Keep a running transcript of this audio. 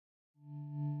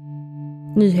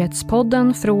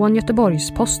Nyhetspodden från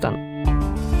Göteborgs-Posten.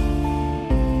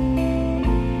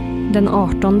 Den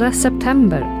 18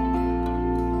 september.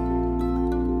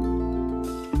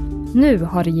 Nu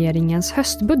har regeringens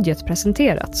höstbudget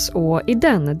presenterats och i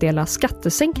den delas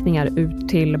skattesänkningar ut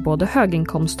till både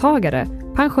höginkomsttagare,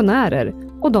 pensionärer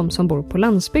och de som bor på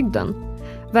landsbygden.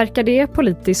 Verkar det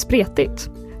politiskt spretigt?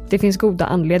 Det finns goda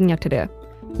anledningar till det.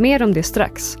 Mer om det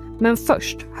strax, men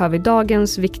först hör vi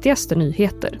dagens viktigaste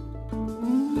nyheter.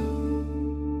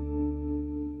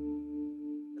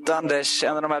 Anders,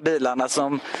 en av de här bilarna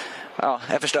som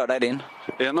är förstörda är din?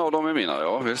 En av dem är mina,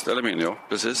 ja visst, eller min, ja.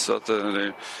 Precis, så att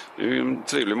det är ju en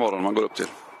trevlig morgon man går upp till.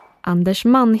 Anders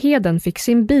Manheden fick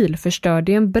sin bil förstörd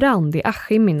i en brand i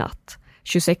Askim i natt.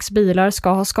 26 bilar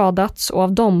ska ha skadats och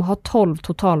av dem har 12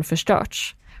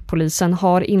 totalförstörts. Polisen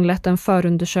har inlett en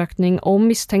förundersökning om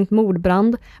misstänkt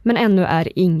mordbrand, men ännu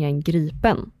är ingen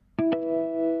gripen.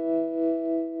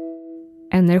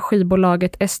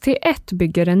 Energibolaget ST1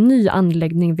 bygger en ny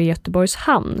anläggning vid Göteborgs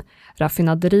hamn.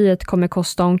 Raffinaderiet kommer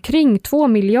kosta omkring 2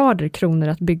 miljarder kronor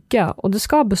att bygga och det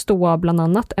ska bestå av bland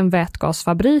annat en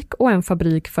vätgasfabrik och en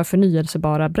fabrik för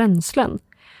förnyelsebara bränslen.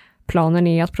 Planen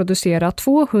är att producera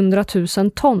 200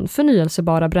 000 ton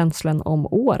förnyelsebara bränslen om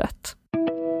året.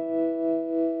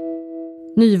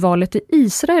 Nyvalet i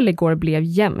Israel igår blev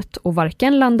jämnt och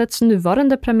varken landets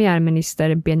nuvarande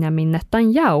premiärminister Benjamin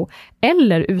Netanyahu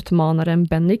eller utmanaren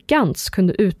Benny Gantz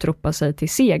kunde utropa sig till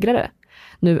segrare.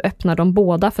 Nu öppnar de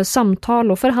båda för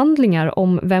samtal och förhandlingar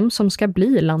om vem som ska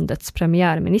bli landets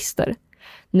premiärminister.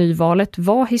 Nyvalet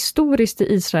var historiskt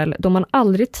i Israel då man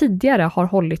aldrig tidigare har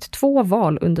hållit 2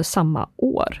 val under samma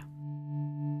år.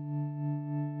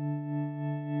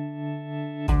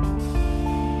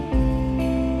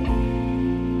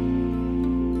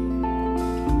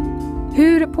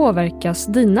 Hur påverkas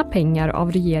dina pengar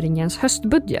av regeringens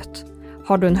höstbudget?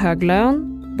 Har du en hög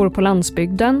lön, bor på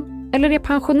landsbygden eller är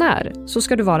pensionär så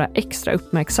ska du vara extra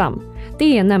uppmärksam.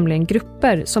 Det är nämligen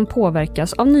grupper som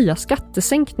påverkas av nya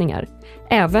skattesänkningar,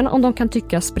 även om de kan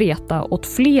tyckas spreta åt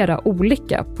flera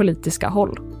olika politiska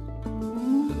håll.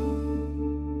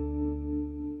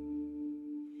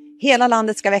 Hela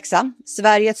landet ska växa.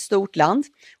 Sverige är ett stort land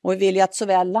och vi vill ju att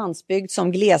såväl landsbygd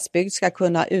som glesbygd ska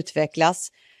kunna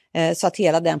utvecklas så att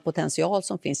hela den potential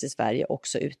som finns i Sverige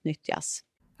också utnyttjas.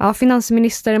 Ja,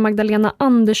 finansminister Magdalena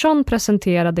Andersson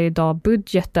presenterade idag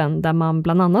budgeten där man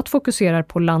bland annat fokuserar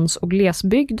på lands- och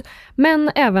glesbygd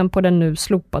men även på den nu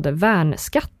slopade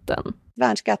värnskatten.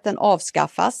 Värnskatten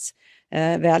avskaffas,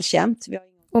 väl känt.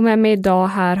 Och med mig idag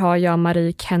här har jag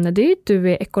Marie Kennedy,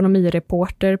 du är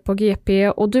ekonomireporter på GP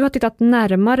och du har tittat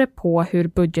närmare på hur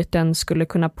budgeten skulle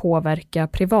kunna påverka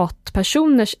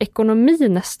privatpersoners ekonomi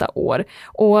nästa år.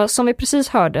 Och som vi precis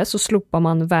hörde så slopar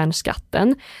man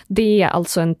värnskatten. Det är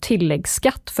alltså en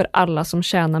tilläggsskatt för alla som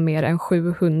tjänar mer än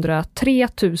 703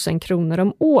 000 kronor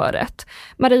om året.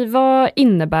 Marie, vad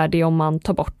innebär det om man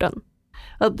tar bort den?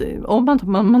 Att om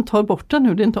man tar bort den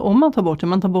nu, det är inte om man tar bort den,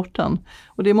 man tar bort den.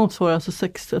 Och det motsvarar alltså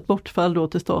ett bortfall då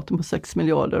till staten på 6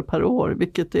 miljarder per år,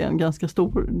 vilket är en ganska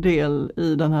stor del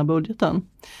i den här budgeten.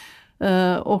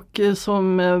 Och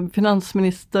som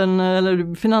finansministern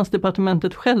eller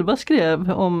Finansdepartementet själva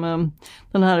skrev om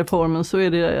den här reformen så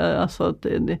är det alltså att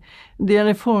det är en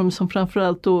reform som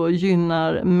framförallt då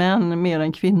gynnar män mer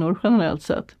än kvinnor generellt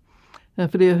sett.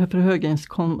 För det är för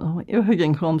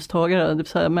höginkomsttagare, det vill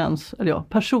säga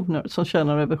personer som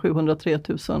tjänar över 703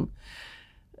 000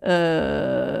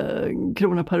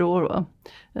 kronor per år. Va?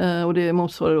 Och det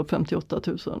motsvarar då 58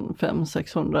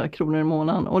 600 kronor i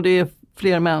månaden. Och det är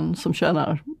fler män som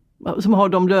som har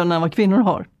de löner än vad kvinnor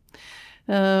har.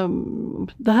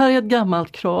 Det här är ett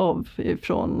gammalt krav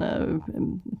från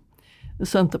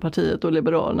Centerpartiet och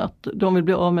Liberalerna att de vill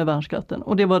bli av med värnskatten.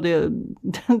 Och det var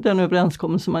den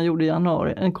överenskommelse man gjorde i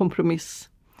januari. En kompromiss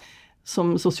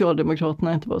som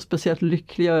Socialdemokraterna inte var speciellt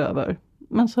lyckliga över.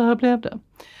 Men så här blev det.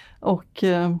 Och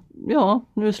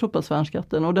nu slopas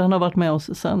värnskatten och den har varit med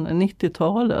oss sedan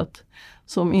 90-talet.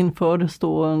 Som infördes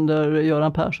då under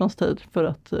Göran Perssons tid för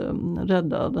att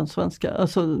rädda den svenska,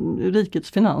 alltså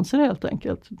rikets finanser helt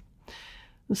enkelt.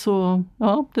 Så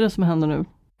det är det som händer nu.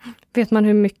 Vet man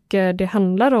hur mycket det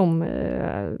handlar om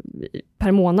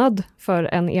per månad för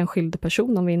en enskild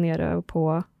person om vi är nere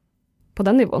på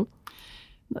den nivån?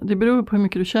 Det beror på hur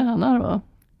mycket du tjänar, va?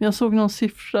 Jag såg någon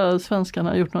siffra, svenskarna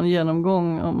har gjort någon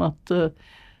genomgång om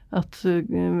att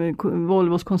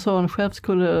Volvos koncernchef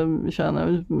skulle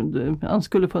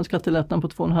få en skattelättnad på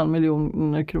 2,5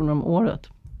 miljoner kronor om året.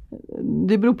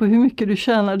 Det beror på hur mycket du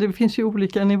tjänar. Det finns ju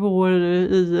olika nivåer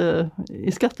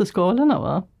i skatteskalorna,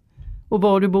 va? Och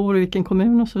var du bor, i vilken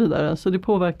kommun och så vidare. Så det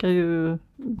påverkar ju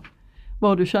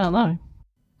vad du tjänar.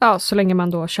 Ja, så länge man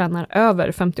då tjänar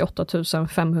över 58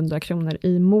 500 kronor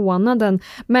i månaden.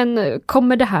 Men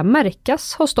kommer det här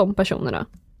märkas hos de personerna?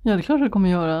 Ja, det är klart det kommer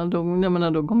göra.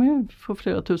 De kommer ju få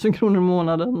flera tusen kronor i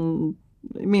månaden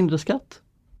mindre skatt.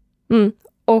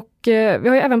 Och vi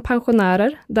har ju även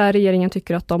pensionärer där regeringen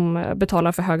tycker att de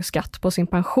betalar för hög skatt på sin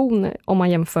pension om man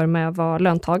jämför med vad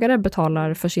löntagare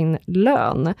betalar för sin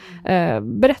lön.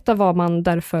 Berätta vad man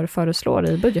därför föreslår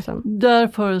i budgeten. Där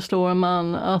föreslår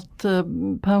man att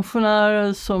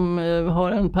pensionärer som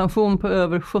har en pension på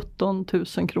över 17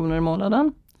 000 kronor i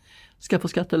månaden ska få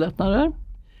skattelättnader.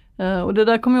 Och det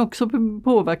där kommer också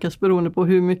påverkas beroende på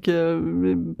hur mycket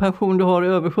pension du har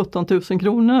över 17 000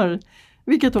 kronor.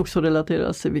 Vilket också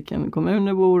relateras till vilken kommun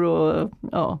du bor och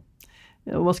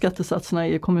vad skattesatserna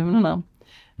är i kommunerna.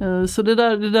 Så det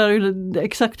där är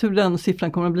exakt hur den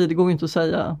siffran kommer att bli, det går inte att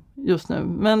säga just nu.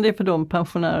 Men det är för de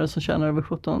pensionärer som tjänar över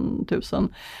 17 000.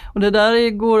 Och det där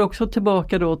går också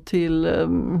tillbaka då till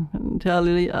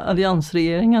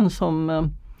alliansregeringen som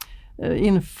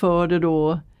införde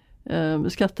då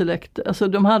skattelättnader. Alltså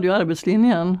de hade ju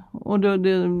arbetslinjen och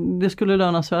det skulle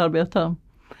löna sig att arbeta.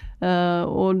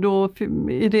 Och då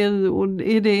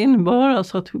är det innebar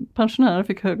alltså att pensionärer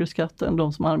fick högre skatt än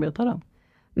de som arbetade.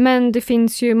 Men det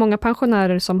finns ju många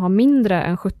pensionärer som har mindre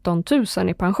än 17 000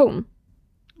 i pension.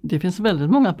 Det finns väldigt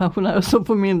många pensionärer som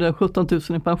får mindre än 17 000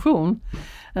 i pension.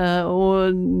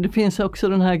 Och det finns också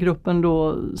den här gruppen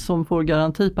då som får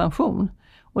garantipension.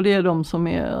 Och det är de som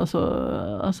är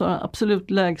alltså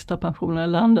absolut lägsta pensioner i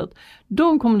landet.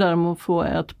 De kommer däremot få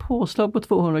ett påslag på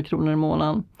 200 kronor i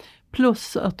månaden.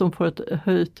 Plus att de får ett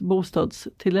höjt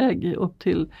bostadstillägg upp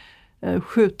till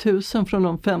 7 000 från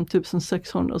de 5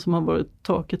 600 som har varit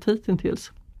taket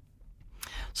hittills.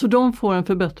 Så de får en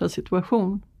förbättrad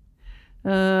situation.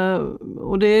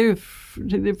 Och det är ju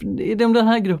i den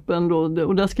här gruppen då,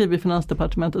 och där skriver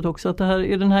Finansdepartementet också att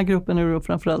i den här gruppen är det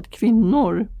framförallt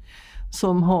kvinnor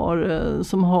som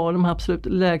har de absolut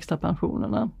lägsta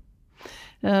pensionerna.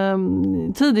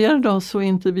 Tidigare då så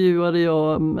intervjuade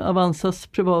jag Avanzas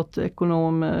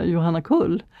privatekonom Johanna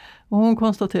Kull och hon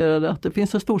konstaterade att det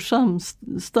finns en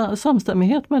stor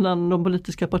samstämmighet mellan de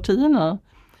politiska partierna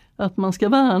att man ska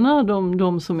värna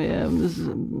de som är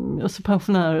alltså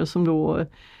pensionärer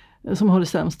som har det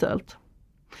sämst ställt.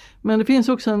 Men det finns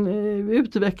också en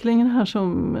utveckling här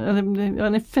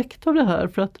en effekt av det här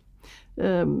för att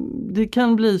det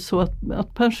kan bli så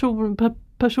att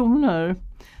personer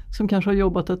som kanske har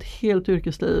jobbat ett helt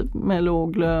yrkesliv med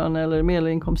låg lön eller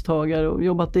medelinkomsttagare och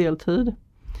jobbat deltid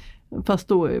fast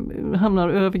då hamnar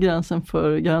över gränsen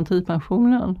för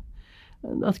garantipensionen.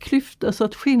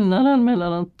 Att skillnaden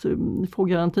mellan att få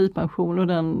garantipension och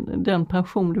den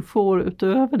pension du får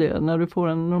utöver det när du får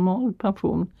en normal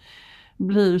pension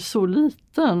blir så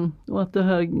liten och att det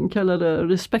här kallade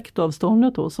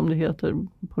respektavståndet då, som det heter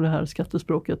på det här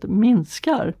skattespråket,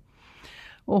 minskar.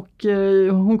 Och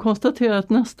hon konstaterar att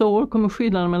nästa år kommer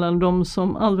skillnaden mellan de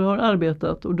som aldrig har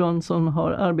arbetat och de som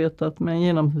har arbetat med en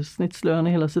genomsnittslön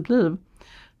i hela sitt liv.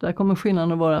 Där kommer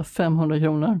skillnaden att vara 500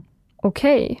 kronor.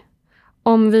 Okej.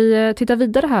 Om vi tittar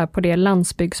vidare här på det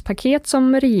landsbygdspaket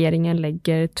som regeringen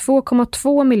lägger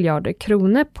 2,2 miljarder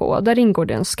kronor på, där ingår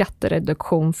det en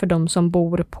skattereduktion för de som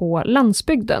bor på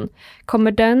landsbygden.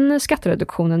 Kommer den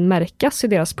skattereduktionen märkas i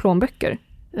deras plånböcker?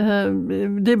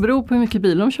 Det beror på hur mycket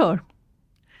bil de kör.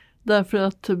 Därför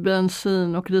att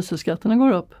bensin- och dieselskatterna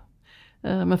går upp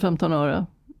med 15 öre.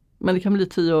 Men det kan bli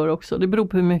 10 öre också. Det beror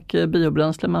på hur mycket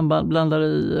biobränsle man blandar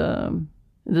i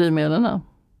drivmedlen.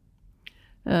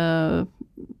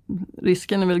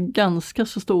 Risken är väl ganska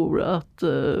så stor att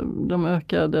de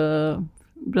ökade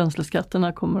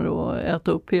bränsleskatterna kommer att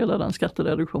äta upp hela den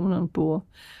skattereduktionen på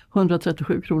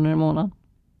 137 kronor i månaden.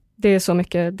 Det är så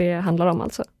mycket det handlar om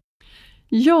alltså?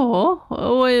 Ja,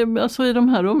 och alltså i de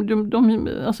här,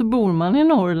 alltså bor man i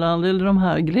Norrland eller de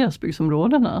här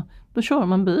glesbygdsområdena, då kör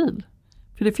man bil.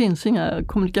 För det finns inga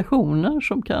kommunikationer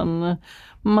som kan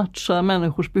matcha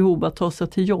människors behov att ta sig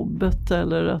till jobbet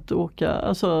eller att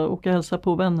åka hälsa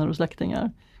på vänner och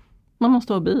släktingar. Man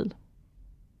måste ha bil.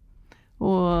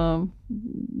 Och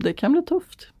det kan bli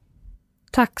tufft.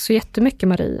 Tack så jättemycket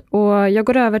Marie. Och jag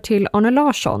går över till Arne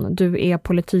Larsson. Du är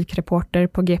politikreporter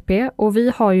på GP och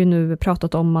vi har ju nu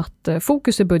pratat om att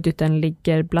fokus i budgeten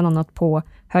ligger bland annat på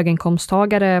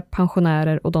höginkomsttagare,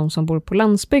 pensionärer och de som bor på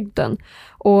landsbygden.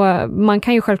 Och man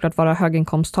kan ju självklart vara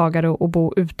höginkomsttagare och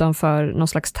bo utanför någon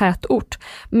slags tätort.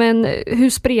 Men hur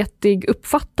spretig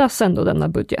uppfattas ändå denna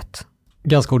budget?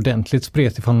 ganska ordentligt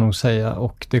spretigt får man nog säga,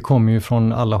 och det kommer ju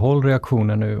från alla håll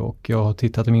reaktioner nu, och jag har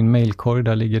tittat i min mailkorg,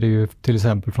 där ligger det ju till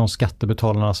exempel från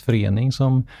Skattebetalarnas förening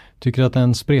som tycker att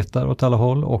den spretar åt alla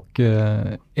håll, och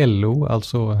LO,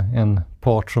 alltså en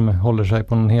part som håller sig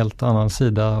på en helt annan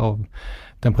sida av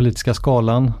den politiska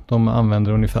skalan, de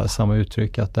använder ungefär samma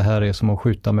uttryck, att det här är som att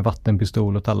skjuta med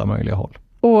vattenpistol åt alla möjliga håll.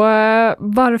 Och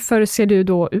varför ser du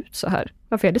då ut så här?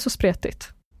 Varför är det så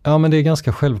spretigt? Ja, men det är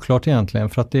ganska självklart egentligen,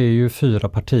 för att det är ju 4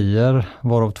 partier,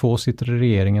 varav 2 sitter i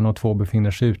regeringen och 2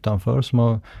 befinner sig utanför, som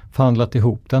har förhandlat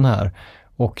ihop den här.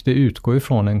 Och det utgår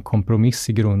ifrån en kompromiss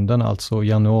i grunden, alltså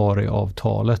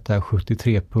januariavtalet, det här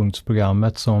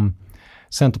 73-punktsprogrammet som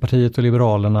Centerpartiet och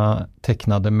Liberalerna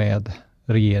tecknade med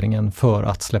regeringen för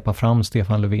att släppa fram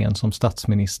Stefan Löfven som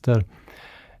statsminister.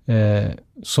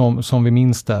 Som vi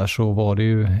minns där, så var det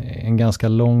ju en ganska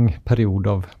lång period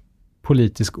av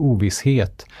politisk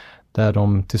ovisshet,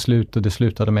 där det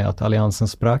slutade med att alliansen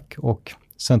sprack och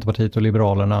Centerpartiet och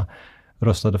Liberalerna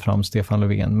röstade fram Stefan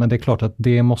Löfven. Men det är klart att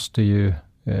det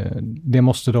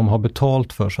måste de ha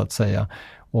betalt för, så att säga,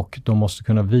 och de måste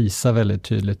kunna visa väldigt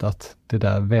tydligt att det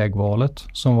där vägvalet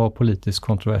som var politiskt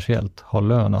kontroversiellt har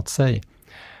lönat sig.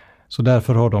 Så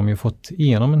därför har de ju fått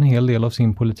igenom en hel del av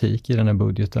sin politik i den här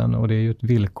budgeten, och det är ju ett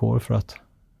villkor för att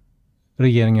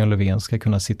regeringen och Löfven ska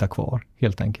kunna sitta kvar,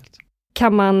 helt enkelt.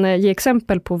 Kan man ge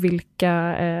exempel på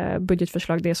vilka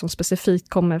budgetförslag det är som specifikt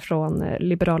kommer från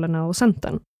Liberalerna och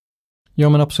Centern? Ja,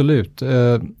 men absolut.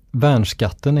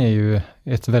 Värnskatten är ju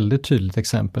ett väldigt tydligt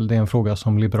exempel. Det är en fråga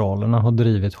som Liberalerna har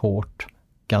drivit hårt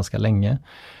ganska länge.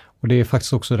 Och det är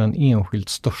faktiskt också den enskilt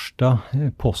största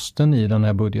posten i den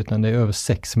här budgeten. Det är över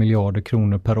 6 miljarder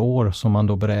kronor per år som man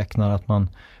då beräknar att man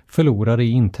förlorar i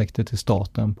intäkter till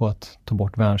staten på att ta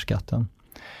bort värnskatten.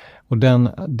 Och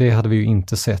det hade vi ju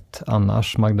inte sett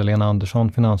annars. Magdalena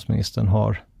Andersson, finansministern,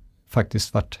 har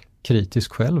faktiskt varit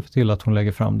kritisk själv till att hon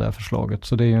lägger fram det här förslaget.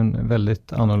 Så det är ju en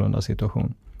väldigt annorlunda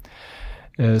situation.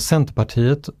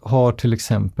 Centerpartiet har till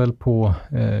exempel på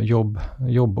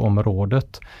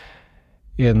jobbområdet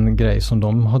en grej som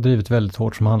de har drivit väldigt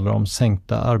hårt, som handlar om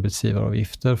sänkta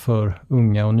arbetsgivaravgifter för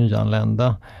unga och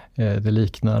nyanlända. Det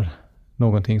liknar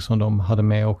någonting som de hade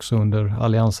med också under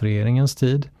alliansregeringens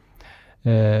tid.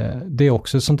 Det är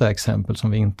också ett sånt där exempel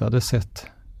som vi inte hade sett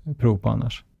prov på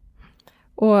annars.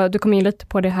 Och du kom in lite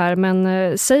på det här,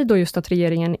 men säg då just att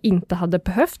regeringen inte hade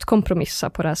behövt kompromissa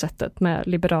på det här sättet med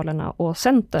Liberalerna och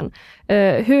Centern.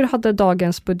 Hur hade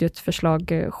dagens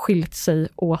budgetförslag skilt sig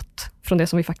åt från det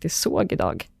som vi faktiskt såg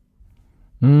idag?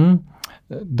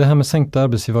 Det här med sänkta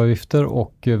arbetsgivaravgifter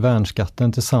och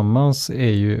värnskatten tillsammans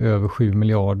är ju över 7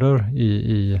 miljarder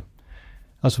i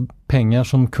alltså pengar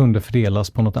som kunde fördelas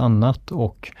på något annat,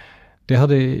 och det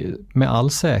hade med all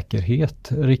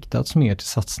säkerhet riktats mer till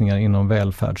satsningar inom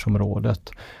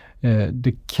välfärdsområdet.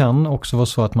 Det kan också vara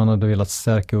så att man hade velat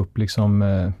stärka upp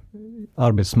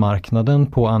arbetsmarknaden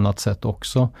på annat sätt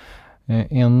också.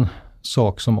 En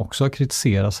sak som också har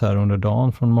kritiserats här under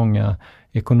dagen från många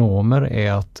ekonomer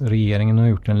är att regeringen har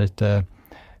gjort en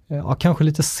kanske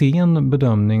lite sen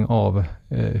bedömning av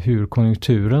hur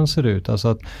konjunkturen ser ut. Alltså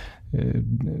att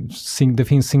det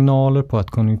finns signaler på att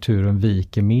konjunkturen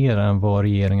viker mer än vad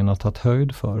regeringen har tagit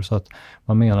höjd för, så att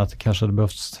man menar att det kanske hade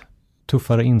behövts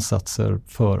tuffare insatser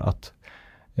för att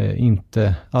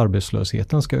inte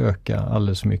arbetslösheten ska öka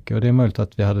alldeles mycket, och det är möjligt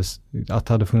att det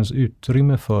hade funnits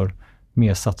utrymme för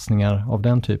mer satsningar av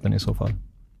den typen i så fall.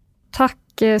 Tack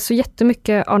så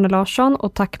jättemycket Arne Larsson,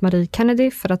 och tack Marie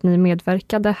Kennedy för att ni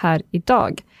medverkade här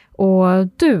idag. Och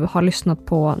du har lyssnat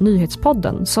på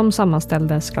Nyhetspodden som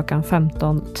sammanställdes klockan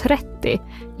 15.30.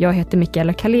 Jag heter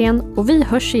Mikaela Kalén och vi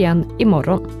hörs igen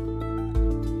imorgon.